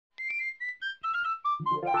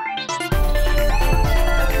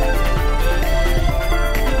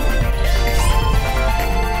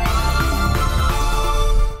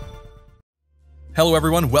Hello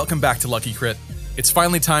everyone, welcome back to Lucky Crit. It's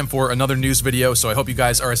finally time for another news video, so I hope you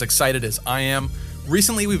guys are as excited as I am.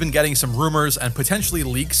 Recently we've been getting some rumors and potentially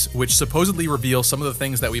leaks which supposedly reveal some of the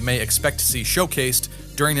things that we may expect to see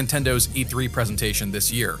showcased during Nintendo's E3 presentation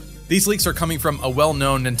this year. These leaks are coming from a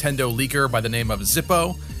well-known Nintendo leaker by the name of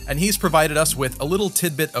Zippo, and he's provided us with a little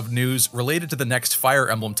tidbit of news related to the next Fire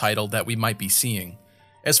Emblem title that we might be seeing.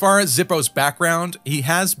 As far as Zippo's background, he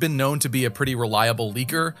has been known to be a pretty reliable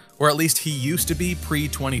leaker, or at least he used to be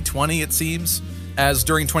pre-2020 it seems, as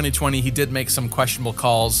during 2020 he did make some questionable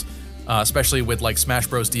calls, especially with like Smash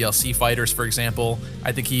Bros DLC fighters for example.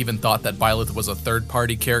 I think he even thought that Byleth was a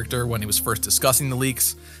third-party character when he was first discussing the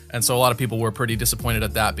leaks, and so a lot of people were pretty disappointed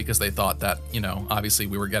at that because they thought that, you know, obviously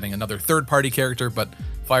we were getting another third-party character, but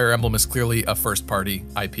Fire Emblem is clearly a first-party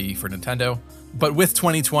IP for Nintendo. But with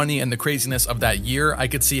 2020 and the craziness of that year, I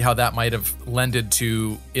could see how that might have lended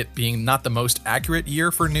to it being not the most accurate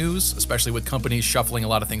year for news, especially with companies shuffling a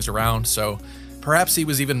lot of things around. So perhaps he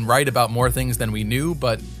was even right about more things than we knew,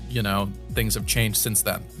 but, you know, things have changed since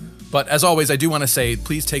then. But as always, I do want to say,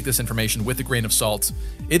 please take this information with a grain of salt.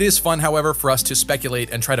 It is fun, however, for us to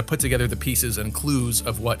speculate and try to put together the pieces and clues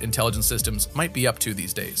of what Intelligent Systems might be up to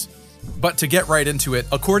these days. But to get right into it,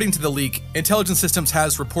 according to the leak, Intelligent Systems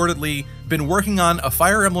has reportedly been working on a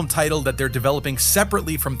Fire Emblem title that they're developing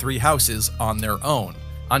separately from Three Houses on their own.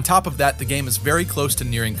 On top of that, the game is very close to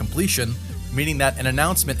nearing completion, meaning that an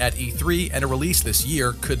announcement at E3 and a release this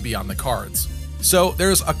year could be on the cards. So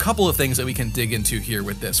there's a couple of things that we can dig into here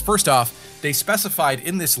with this. First off, they specified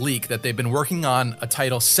in this leak that they've been working on a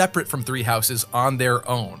title separate from Three Houses on their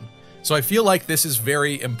own. So I feel like this is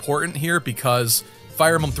very important here because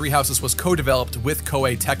Fire Emblem Three Houses was co-developed with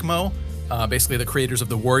Koei Tecmo, basically the creators of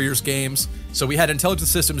the Warriors games. So we had Intelligent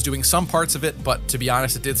Systems doing some parts of it, but to be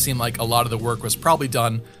honest, it did seem like a lot of the work was probably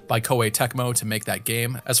done by Koei Tecmo to make that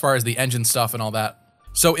game, as far as the engine stuff and all that.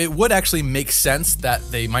 So it would actually make sense that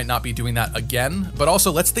they might not be doing that again, but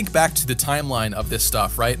also let's think back to the timeline of this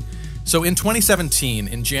stuff, right? So in 2017,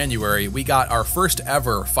 in January, we got our first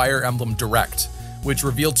ever Fire Emblem Direct, which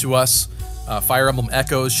revealed to us Fire Emblem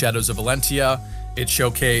Echoes, Shadows of Valentia. It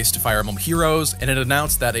showcased Fire Emblem Heroes, and it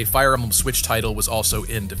announced that a Fire Emblem Switch title was also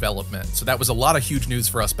in development. So that was a lot of huge news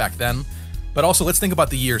for us back then. But also, let's think about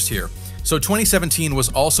the years here. So 2017 was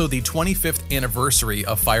also the 25th anniversary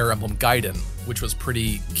of Fire Emblem Gaiden, which was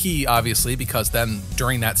pretty key, obviously, because then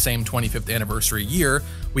during that same 25th anniversary year,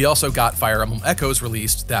 we also got Fire Emblem Echoes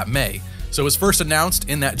released that May. So it was first announced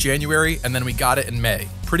in that January, and then we got it in May.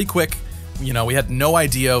 Pretty quick. You know, we had no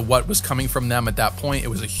idea what was coming from them at that point. It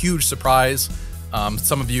was a huge surprise.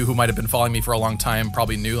 Some of you who might have been following me for a long time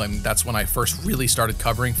probably knew, I mean, that's when I first really started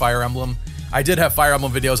covering Fire Emblem. I did have Fire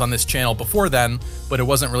Emblem videos on this channel before then, but it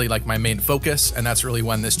wasn't really like my main focus, and that's really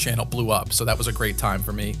when this channel blew up, so that was a great time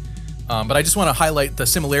for me. But I just want to highlight the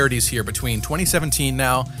similarities here between 2017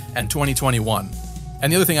 now and 2021.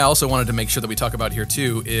 And the other thing I also wanted to make sure that we talk about here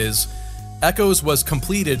too is Echoes was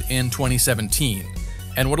completed in 2017.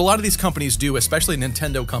 And what a lot of these companies do, especially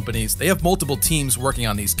Nintendo companies, they have multiple teams working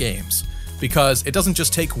on these games. Because it doesn't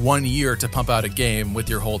just take 1 year to pump out a game with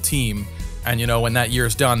your whole team, and you know, when that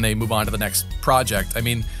year's done, they move on to the next project. I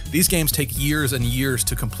mean, these games take years and years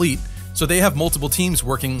to complete, so they have multiple teams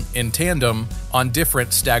working in tandem on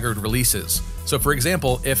different staggered releases. So for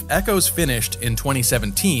example, if Echoes finished in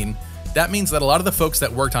 2017, that means that a lot of the folks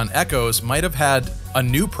that worked on Echoes might have had a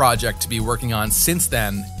new project to be working on since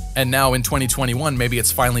then, and now in 2021, maybe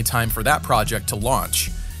it's finally time for that project to launch.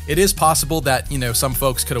 It is possible that, you know, some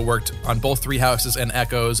folks could have worked on both Three Houses and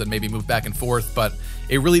Echoes and maybe moved back and forth, but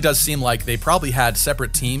it really does seem like they probably had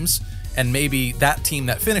separate teams, and maybe that team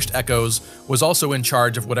that finished Echoes was also in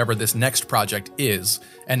charge of whatever this next project is.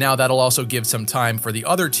 And now that'll also give some time for the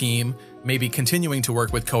other team, maybe continuing to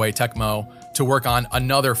work with Koei Tecmo, to work on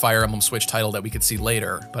another Fire Emblem Switch title that we could see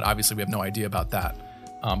later, but obviously we have no idea about that.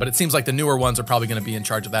 But it seems like the newer ones are probably going to be in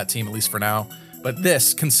charge of that team, at least for now. But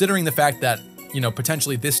this, considering the fact that, you know,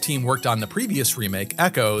 potentially this team worked on the previous remake,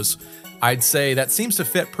 Echoes, I'd say that seems to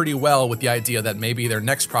fit pretty well with the idea that maybe their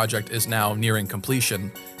next project is now nearing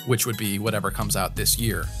completion, which would be whatever comes out this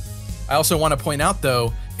year. I also want to point out,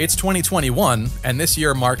 though, it's 2021, and this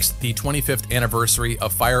year marks the 25th anniversary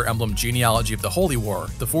of Fire Emblem Genealogy of the Holy War,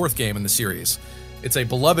 the fourth game in the series. It's a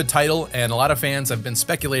beloved title, and a lot of fans have been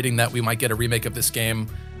speculating that we might get a remake of this game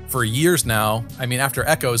for years now. I mean, after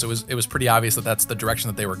Echoes, it was pretty obvious that that's the direction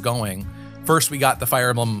that they were going. First, we got the Fire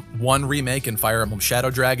Emblem 1 remake and Fire Emblem Shadow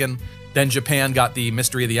Dragon. Then Japan got the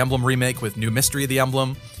Mystery of the Emblem remake with New Mystery of the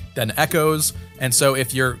Emblem. then Echoes, and so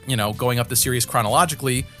if you're, going up the series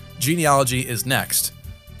chronologically, Genealogy is next.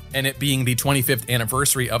 And it being the 25th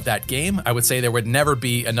anniversary of that game, I would say there would never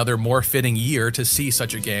be another more fitting year to see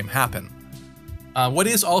such a game happen. What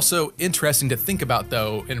is also interesting to think about,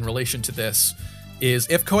 though, in relation to this, is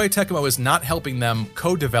if Koei Tecmo is not helping them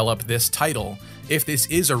co-develop this title, if this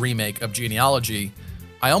is a remake of Genealogy,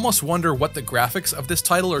 I almost wonder what the graphics of this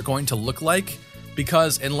title are going to look like,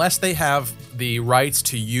 because unless they have the rights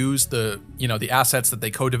to use the assets that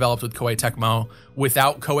they co-developed with Koei Tecmo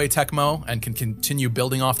without Koei Tecmo and can continue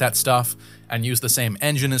building off that stuff and use the same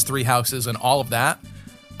engine as Three Houses and all of that,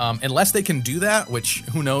 unless they can do that, which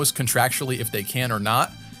who knows contractually if they can or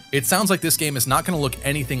not, it sounds like this game is not going to look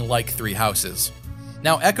anything like Three Houses.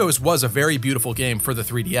 Now, Echoes was a very beautiful game for the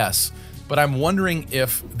 3DS, but I'm wondering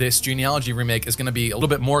if this Genealogy remake is going to be a little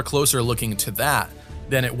bit more closer looking to that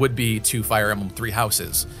than it would be to Fire Emblem Three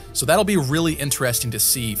Houses. So that'll be really interesting to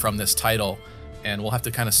see from this title, and we'll have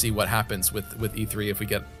to kind of see what happens with E3 if we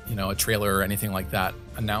get, a trailer or anything like that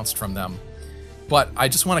announced from them. But I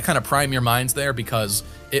just want to kind of prime your minds there, because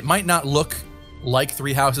it might not look like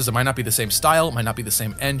Three Houses, it might not be the same style, it might not be the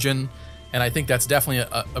same engine, and I think that's definitely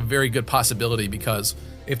a very good possibility, because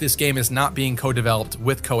if this game is not being co-developed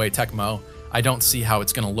with Koei Tecmo, I don't see how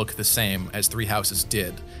it's going to look the same as Three Houses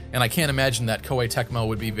did. And I can't imagine that Koei Tecmo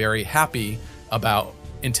would be very happy about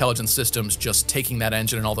Intelligent Systems just taking that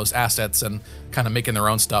engine and all those assets and kind of making their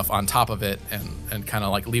own stuff on top of it and kind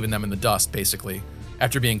of like leaving them in the dust, basically.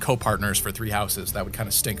 After being co-partners for Three Houses, that would kind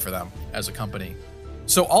of stink for them as a company.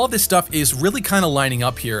 So all of this stuff is really kind of lining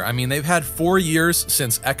up here. I mean, they've had 4 years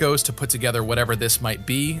since Echoes to put together whatever this might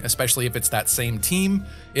be, especially if it's that same team.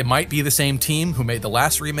 It might be the same team who made the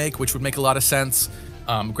last remake, which would make a lot of sense.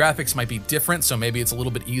 Graphics might be different, so maybe it's a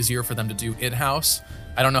little bit easier for them to do in-house.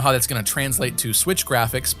 I don't know how that's going to translate to Switch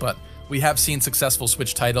graphics, but we have seen successful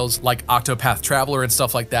Switch titles like Octopath Traveler and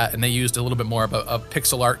stuff like that, and they used a little bit more of a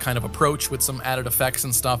pixel art kind of approach with some added effects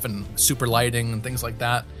and stuff and super lighting and things like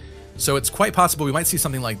that. So it's quite possible we might see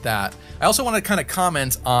something like that. I also want to kind of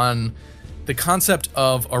comment on the concept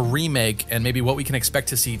of a remake and maybe what we can expect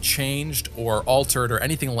to see changed or altered or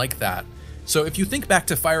anything like that. So if you think back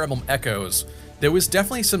to Fire Emblem Echoes, there was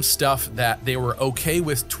definitely some stuff that they were okay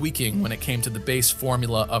with tweaking when it came to the base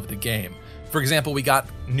formula of the game. For example, we got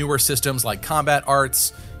newer systems like combat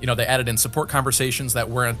arts, they added in support conversations that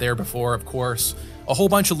weren't there before, of course. A whole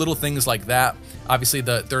bunch of little things like that. Obviously,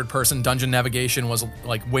 the third-person dungeon navigation was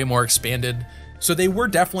like way more expanded. So they were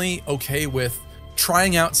definitely okay with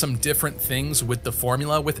trying out some different things with the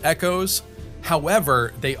formula with Echoes.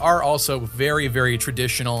 However, they are also very, very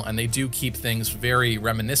traditional, and they do keep things very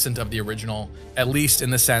reminiscent of the original, at least in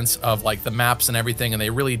the sense of like the maps and everything, and they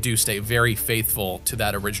really do stay very faithful to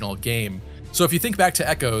that original game. So if you think back to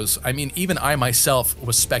Echoes, I mean, even I myself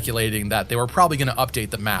was speculating that they were probably going to update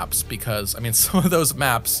the maps, because, I mean, some of those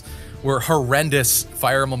maps were horrendous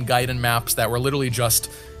Fire Emblem Gaiden maps that were literally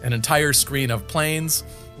just an entire screen of plains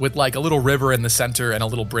with like a little river in the center and a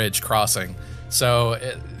little bridge crossing. So,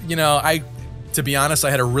 to be honest,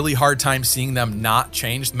 I had a really hard time seeing them not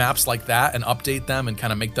change maps like that and update them and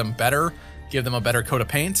kind of make them better, give them a better coat of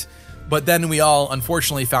paint. But then we all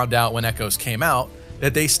unfortunately found out when Echoes came out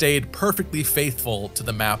that they stayed perfectly faithful to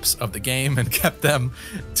the maps of the game and kept them,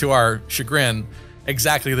 to our chagrin,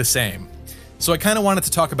 exactly the same. So I kind of wanted to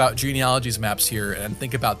talk about Genealogy's maps here and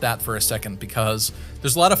think about that for a second, because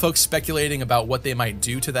there's a lot of folks speculating about what they might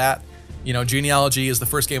do to that. Genealogy is the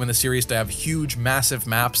first game in the series to have huge, massive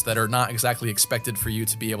maps that are not exactly expected for you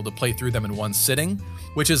to be able to play through them in one sitting,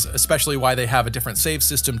 which is especially why they have a different save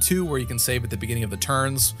system too, where you can save at the beginning of the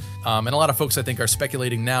turns. And a lot of folks, I think, are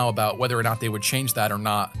speculating now about whether or not they would change that or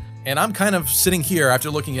not. And I'm kind of sitting here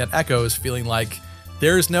after looking at Echoes feeling like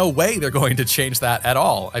there's no way they're going to change that at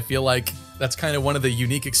all. I feel like that's kind of one of the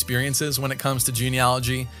unique experiences when it comes to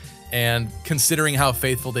Genealogy, and considering how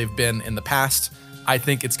faithful they've been in the past, I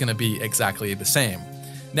think it's going to be exactly the same.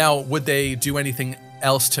 Now, would they do anything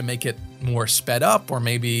else to make it more sped up, or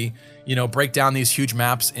maybe, break down these huge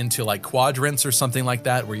maps into like quadrants or something like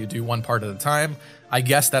that, where you do one part at a time? I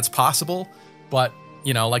guess that's possible, but,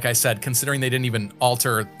 like I said, considering they didn't even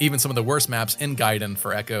alter even some of the worst maps in Gaiden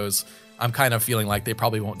for Echoes, I'm kind of feeling like they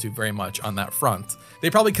probably won't do very much on that front.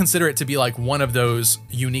 They probably consider it to be like one of those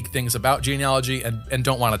unique things about Genealogy and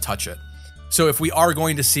don't want to touch it. So if we are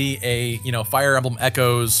going to see a, Fire Emblem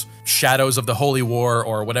Echoes, Shadows of the Holy War,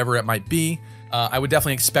 or whatever it might be, I would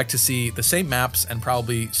definitely expect to see the same maps and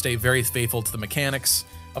probably stay very faithful to the mechanics.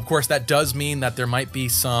 Of course, that does mean that there might be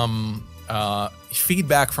some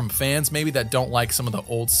feedback from fans maybe that don't like some of the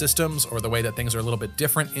old systems or the way that things are a little bit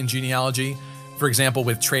different in Genealogy. For example,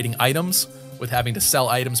 with trading items, with having to sell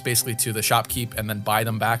items basically to the shopkeep and then buy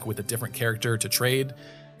them back with a different character to trade.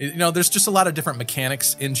 You know, there's just a lot of different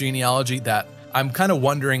mechanics in Genealogy that I'm kind of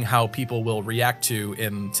wondering how people will react to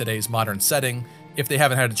in today's modern setting if they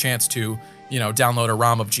haven't had a chance to, you know, download a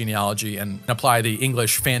ROM of Genealogy and apply the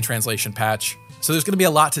English fan translation patch. So there's going to be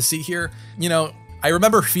a lot to see here. You know, I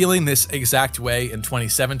remember feeling this exact way in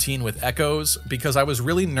 2017 with Echoes because I was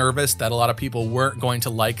really nervous that a lot of people weren't going to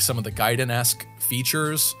like some of the Gaiden-esque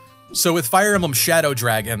features. So with Fire Emblem Shadow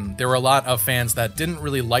Dragon, there were a lot of fans that didn't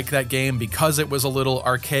really like that game because it was a little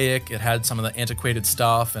archaic, it had some of the antiquated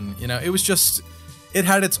stuff, and you know, it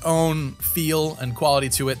had its own feel and quality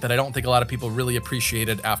to it that I don't think a lot of people really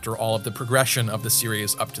appreciated after all of the progression of the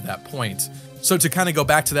series up to that point. So to kind of go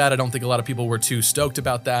back to that, I don't think a lot of people were too stoked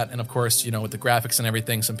about that. And of course, you know, with the graphics and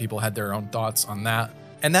everything, some people had their own thoughts on that.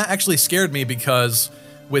 And that actually scared me because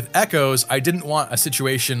with Echoes, I didn't want a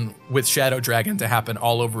situation with Shadow Dragon to happen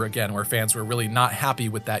all over again where fans were really not happy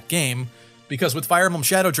with that game. Because with Fire Emblem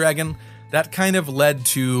Shadow Dragon, that kind of led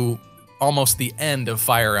to almost the end of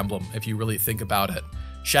Fire Emblem, if you really think about it.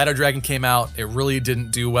 Shadow Dragon came out, it really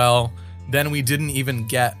didn't do well. Then we didn't even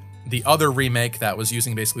get the other remake that was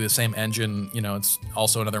using basically the same engine. You know, it's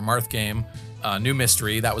also another Marth game, New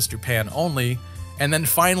Mystery, that was Japan only. And then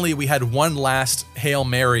finally we had one last Hail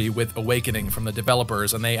Mary with Awakening from the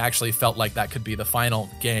developers, and they actually felt like that could be the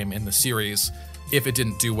final game in the series if it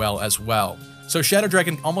didn't do well as well. So Shadow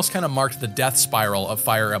Dragon almost kind of marked the death spiral of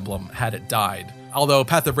Fire Emblem had it died. Although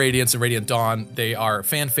Path of Radiance and Radiant Dawn, they are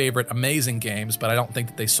fan favorite, amazing games, but I don't think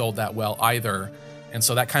that they sold that well either. And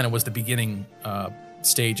so that kind of was the beginning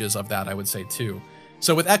stages of that, I would say too.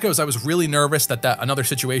 So with Echoes, I was really nervous that another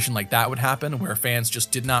situation like that would happen where fans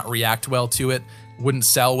just did not react well to it, wouldn't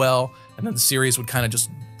sell well, and then the series would kind of just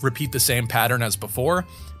repeat the same pattern as before.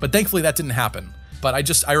 But thankfully that didn't happen. But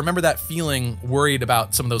I remember that feeling worried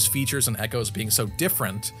about some of those features in Echoes being so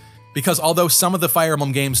different, because although some of the Fire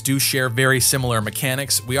Emblem games do share very similar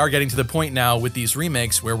mechanics, we are getting to the point now with these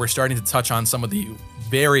remakes where we're starting to touch on some of the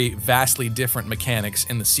very vastly different mechanics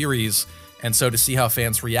in the series. And so to see how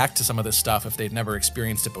fans react to some of this stuff if they've never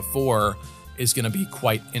experienced it before is going to be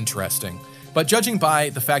quite interesting. But judging by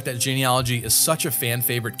the fact that Genealogy is such a fan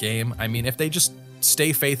favorite game, I mean, if they just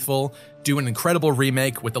stay faithful, do an incredible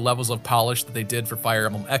remake with the levels of polish that they did for Fire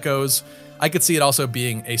Emblem Echoes, I could see it also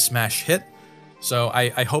being a smash hit. So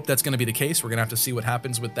I hope that's going to be the case. We're going to have to see what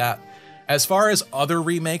happens with that. As far as other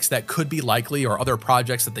remakes that could be likely or other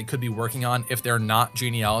projects that they could be working on if they're not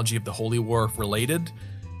Genealogy of the Holy War related,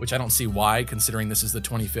 which I don't see why considering this is the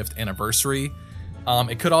 25th anniversary.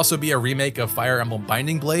 It could also be a remake of Fire Emblem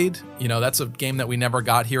Binding Blade. You know, that's a game that we never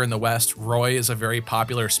got here in the West. Roy is a very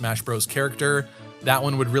popular Smash Bros. Character. That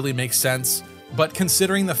one would really make sense. But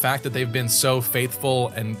considering the fact that they've been so faithful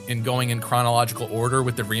and in going in chronological order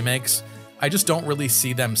with the remakes, I just don't really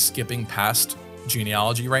see them skipping past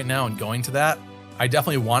Genealogy right now and going to that. I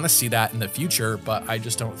definitely want to see that in the future, but I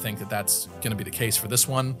just don't think that that's going to be the case for this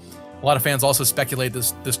one. A lot of fans also speculate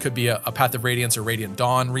this could be a Path of Radiance or Radiant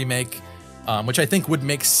Dawn remake, which I think would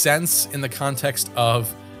make sense in the context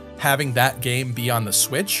of having that game be on the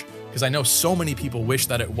Switch, because I know so many people wish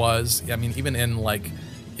that it was. I mean, even in like,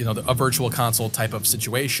 you know, a virtual console type of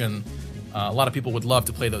situation, a lot of people would love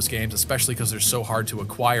to play those games, especially because they're so hard to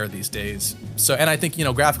acquire these days. So, and I think, you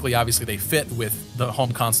know, graphically, obviously they fit with the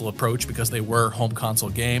home console approach because they were home console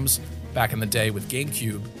games back in the day with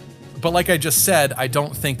GameCube. But like I just said, I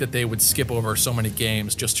don't think that they would skip over so many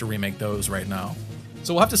games just to remake those right now.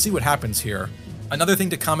 So we'll have to see what happens here. Another thing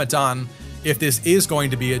to comment on, if this is going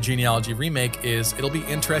to be a Genealogy remake, is it'll be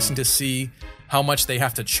interesting to see how much they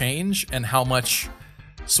have to change and how much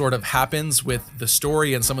sort of happens with the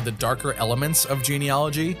story and some of the darker elements of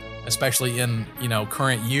Genealogy, especially in, you know,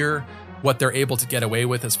 current year, what they're able to get away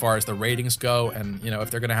with as far as the ratings go, and, you know, if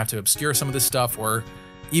they're going to have to obscure some of this stuff or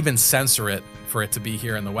even censor it for it to be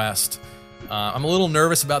here in the West. I'm a little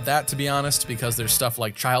nervous about that, to be honest, because there's stuff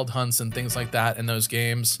like child hunts and things like that in those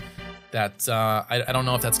games that I don't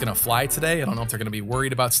know if that's going to fly today. I don't know if they're going to be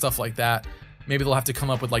worried about stuff like that. Maybe they'll have to come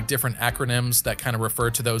up with like different acronyms that kind of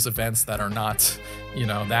refer to those events that are not, you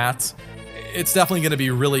know, that. It's definitely going to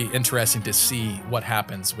be really interesting to see what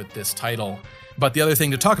happens with this title. But the other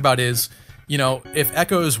thing to talk about is, you know, if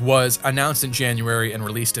Echoes was announced in January and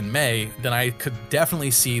released in May, then I could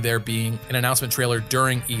definitely see there being an announcement trailer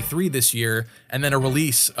during E3 this year, and then a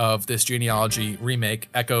release of this Genealogy remake,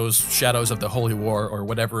 Echoes Shadows of the Holy War, or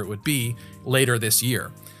whatever it would be, later this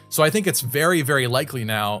year. So I think it's very, very likely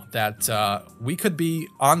now that we could be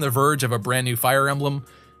on the verge of a brand new Fire Emblem,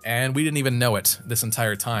 and we didn't even know it this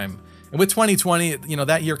entire time. And with 2020, you know,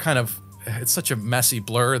 that year kind of, it's such a messy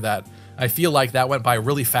blur that I feel like that went by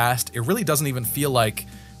really fast. It really doesn't even feel like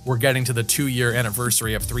we're getting to the 2-year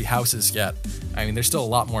anniversary of Three Houses yet. I mean, there's still a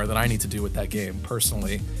lot more that I need to do with that game,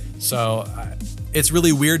 personally. So it's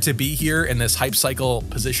really weird to be here in this hype cycle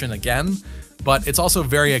position again, but it's also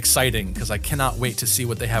very exciting because I cannot wait to see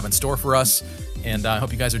what they have in store for us, and I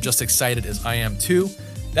hope you guys are just excited as I am too.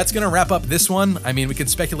 That's going to wrap up this one. I mean, we can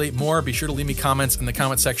speculate more. Be sure to leave me comments in the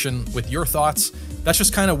comment section with your thoughts. That's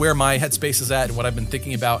just kind of where my headspace is at and what I've been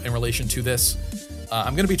thinking about in relation to this.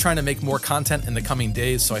 I'm going to be trying to make more content in the coming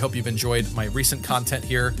days, so I hope you've enjoyed my recent content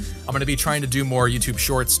here. I'm going to be trying to do more YouTube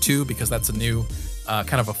Shorts too, because that's a new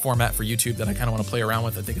kind of a format for YouTube that I kind of want to play around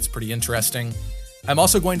with. I think it's pretty interesting. I'm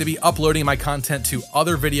also going to be uploading my content to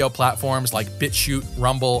other video platforms like BitChute,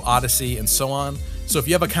 Rumble, Odyssey, and so on. So if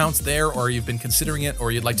you have accounts there, or you've been considering it,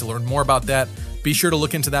 or you'd like to learn more about that, be sure to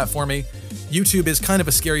look into that for me. YouTube is kind of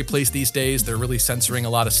a scary place these days. They're really censoring a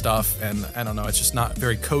lot of stuff, and I don't know, it's just not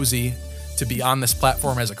very cozy to be on this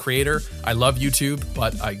platform as a creator. I love YouTube,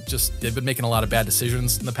 but they've been making a lot of bad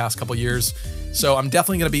decisions in the past couple years. So I'm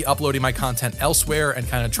definitely going to be uploading my content elsewhere and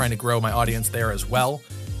kind of trying to grow my audience there as well.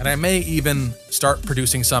 And I may even start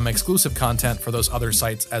producing some exclusive content for those other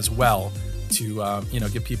sites as well to,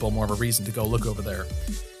 give people more of a reason to go look over there.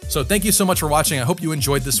 So thank you so much for watching. I hope you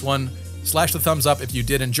enjoyed this one. Slash the thumbs up if you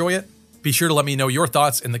did enjoy it. Be sure to let me know your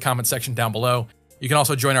thoughts in the comment section down below. You can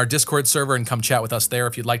also join our Discord server and come chat with us there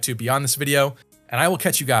if you'd like to beyond this video. And I will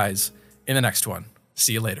catch you guys in the next one.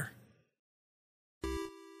 See you later.